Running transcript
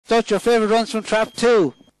Dutch, your favourite runs from trap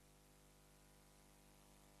 2.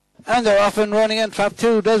 And they're off and running, and trap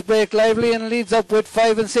 2 does break lively and leads up with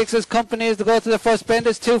 5 and 6 as company as they go to the first bend.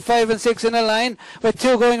 It's 2, 5 and 6 in a line with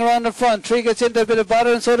 2 going around the front. 3 gets into a bit of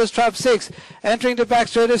bother, and so does trap 6. Entering the back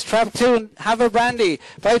straight is trap 2 and Have a Brandy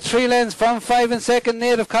by 3 lengths from 5 and second.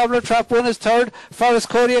 Native Cobbler, trap 1 is third. Forest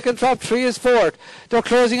Kodiac and trap 3 is fourth. They're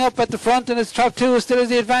closing up at the front, and it's trap 2 who still has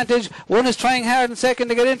the advantage. 1 is trying hard in second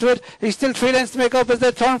to get into it. He's still 3 lengths to make up as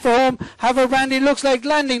they turn for home. Have a Brandy looks like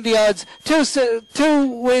landing the odds.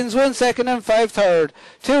 2 wins, 1 second and 5 third.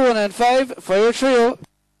 2, 1 and 5 for your trio.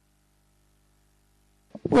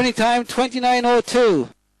 Winning time 29.02.